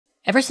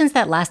Ever since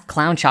that last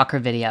clown chakra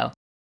video,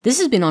 this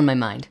has been on my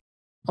mind.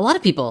 A lot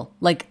of people,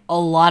 like a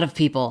lot of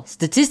people,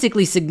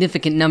 statistically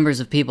significant numbers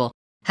of people,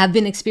 have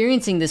been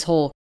experiencing this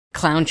whole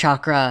clown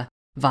chakra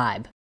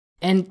vibe.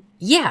 And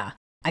yeah,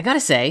 I gotta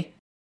say,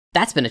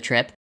 that's been a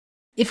trip.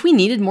 If we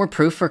needed more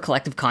proof for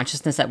collective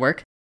consciousness at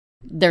work,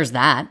 there's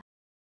that.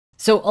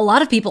 So a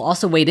lot of people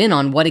also weighed in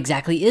on what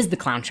exactly is the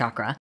clown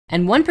chakra,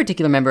 and one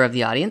particular member of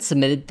the audience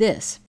submitted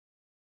this.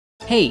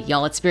 Hey,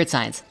 y'all at Spirit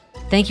Science,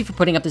 thank you for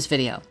putting up this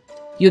video.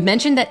 You had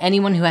mentioned that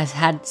anyone who has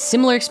had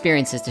similar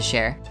experiences to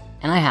share,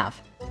 and I have.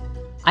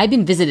 I've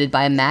been visited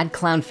by a mad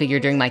clown figure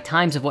during my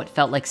times of what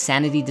felt like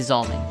sanity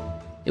dissolving.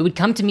 It would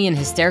come to me in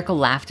hysterical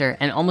laughter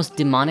and almost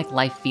demonic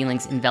life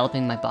feelings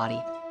enveloping my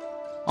body,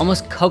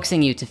 almost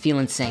coaxing you to feel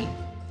insane.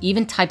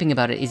 Even typing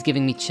about it is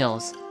giving me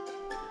chills.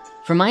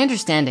 From my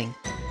understanding,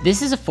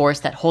 this is a force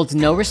that holds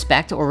no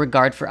respect or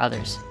regard for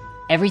others.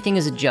 Everything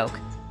is a joke,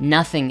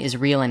 nothing is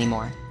real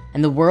anymore,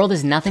 and the world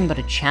is nothing but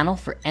a channel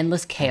for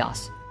endless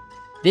chaos.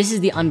 This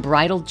is the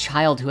unbridled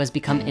child who has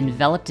become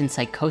enveloped in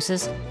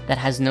psychosis that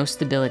has no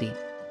stability.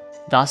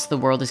 Thus, the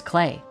world is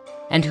clay,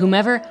 and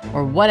whomever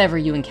or whatever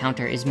you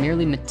encounter is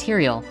merely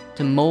material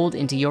to mold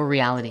into your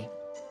reality.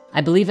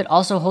 I believe it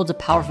also holds a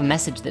powerful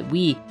message that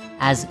we,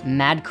 as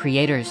mad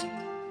creators,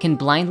 can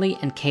blindly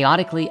and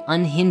chaotically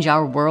unhinge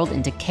our world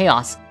into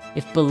chaos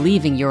if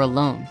believing you're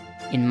alone,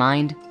 in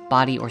mind,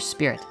 body, or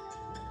spirit.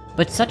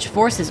 But such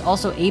force is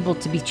also able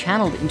to be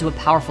channeled into a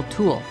powerful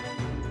tool,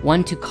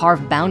 one to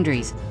carve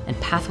boundaries and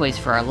pathways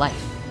for our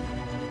life,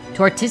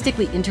 to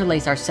artistically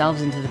interlace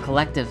ourselves into the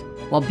collective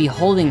while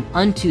beholding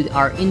unto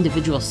our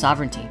individual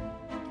sovereignty,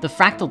 the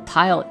fractal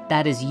tile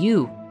that is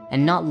you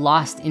and not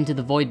lost into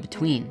the void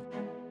between,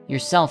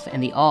 yourself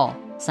and the all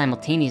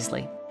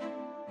simultaneously.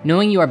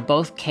 Knowing you are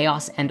both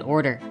chaos and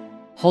order,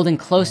 holding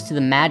close to the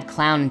mad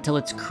clown until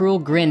its cruel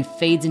grin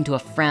fades into a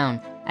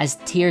frown as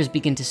tears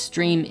begin to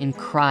stream in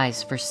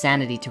cries for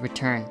sanity to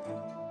return.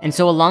 And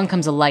so along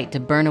comes a light to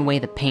burn away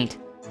the paint,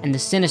 and the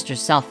sinister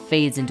self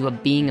fades into a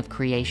being of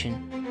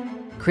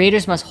creation.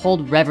 Creators must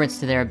hold reverence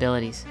to their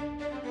abilities.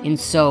 In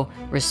so,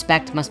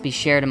 respect must be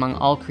shared among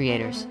all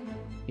creators,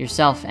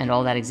 yourself and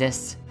all that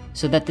exists,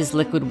 so that this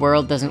liquid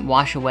world doesn't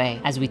wash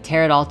away as we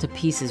tear it all to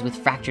pieces with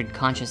fractured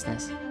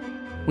consciousness.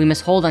 We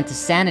must hold on to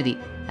sanity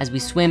as we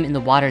swim in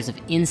the waters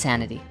of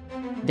insanity.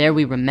 There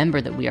we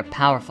remember that we are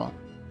powerful.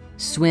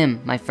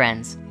 Swim, my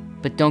friends,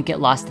 but don't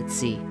get lost at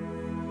sea.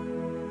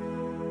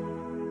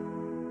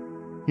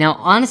 Now,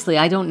 honestly,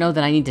 I don't know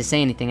that I need to say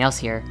anything else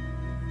here,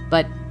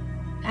 but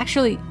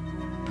actually,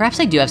 perhaps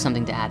I do have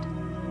something to add.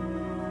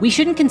 We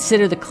shouldn't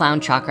consider the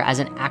clown chakra as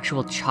an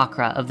actual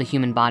chakra of the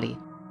human body,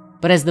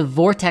 but as the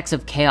vortex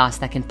of chaos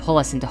that can pull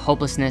us into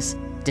hopelessness,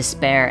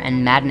 despair,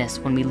 and madness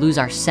when we lose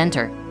our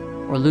center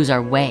or lose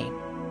our way.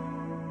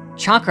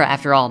 Chakra,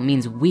 after all,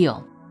 means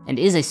wheel and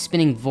is a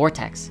spinning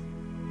vortex.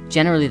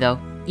 Generally though,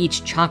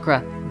 each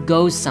chakra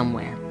goes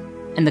somewhere,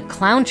 and the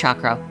clown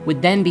chakra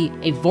would then be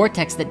a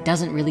vortex that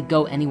doesn't really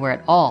go anywhere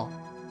at all,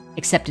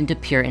 except into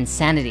pure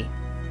insanity,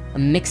 a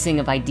mixing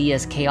of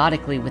ideas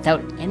chaotically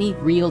without any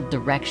real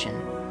direction.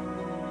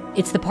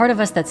 It's the part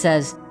of us that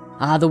says,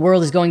 the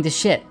world is going to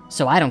shit,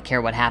 so I don't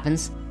care what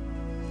happens,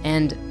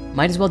 and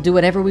might as well do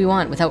whatever we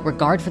want without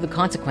regard for the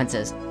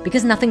consequences,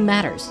 because nothing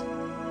matters.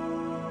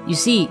 You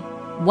see,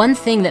 one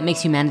thing that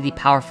makes humanity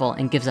powerful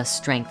and gives us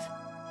strength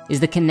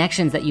is the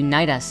connections that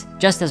unite us,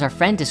 just as our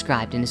friend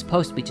described in his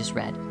post we just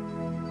read.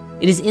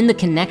 It is in the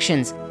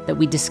connections that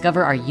we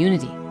discover our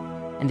unity,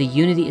 and the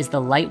unity is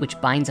the light which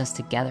binds us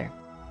together.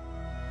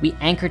 We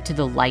anchor to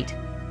the light,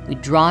 we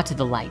draw to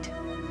the light,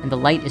 and the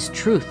light is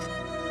truth,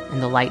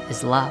 and the light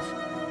is love.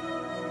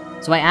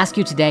 So I ask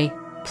you today,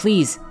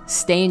 please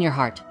stay in your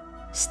heart,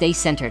 stay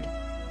centered,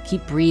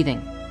 keep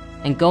breathing,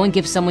 and go and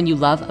give someone you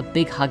love a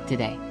big hug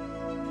today.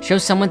 Show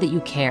someone that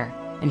you care,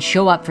 and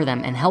show up for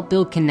them and help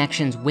build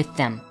connections with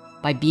them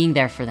by being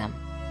there for them.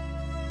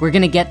 We're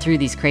gonna get through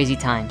these crazy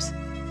times.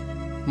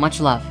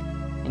 Much love,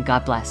 and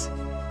God bless.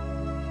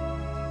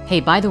 Hey,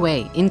 by the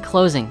way, in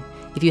closing,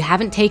 if you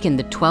haven't taken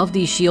the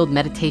 12D Shield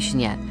meditation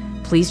yet,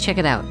 please check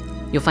it out.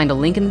 You'll find a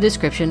link in the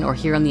description or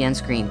here on the end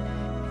screen.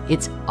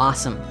 It's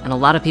awesome, and a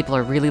lot of people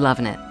are really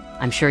loving it.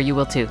 I'm sure you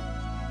will too.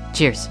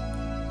 Cheers.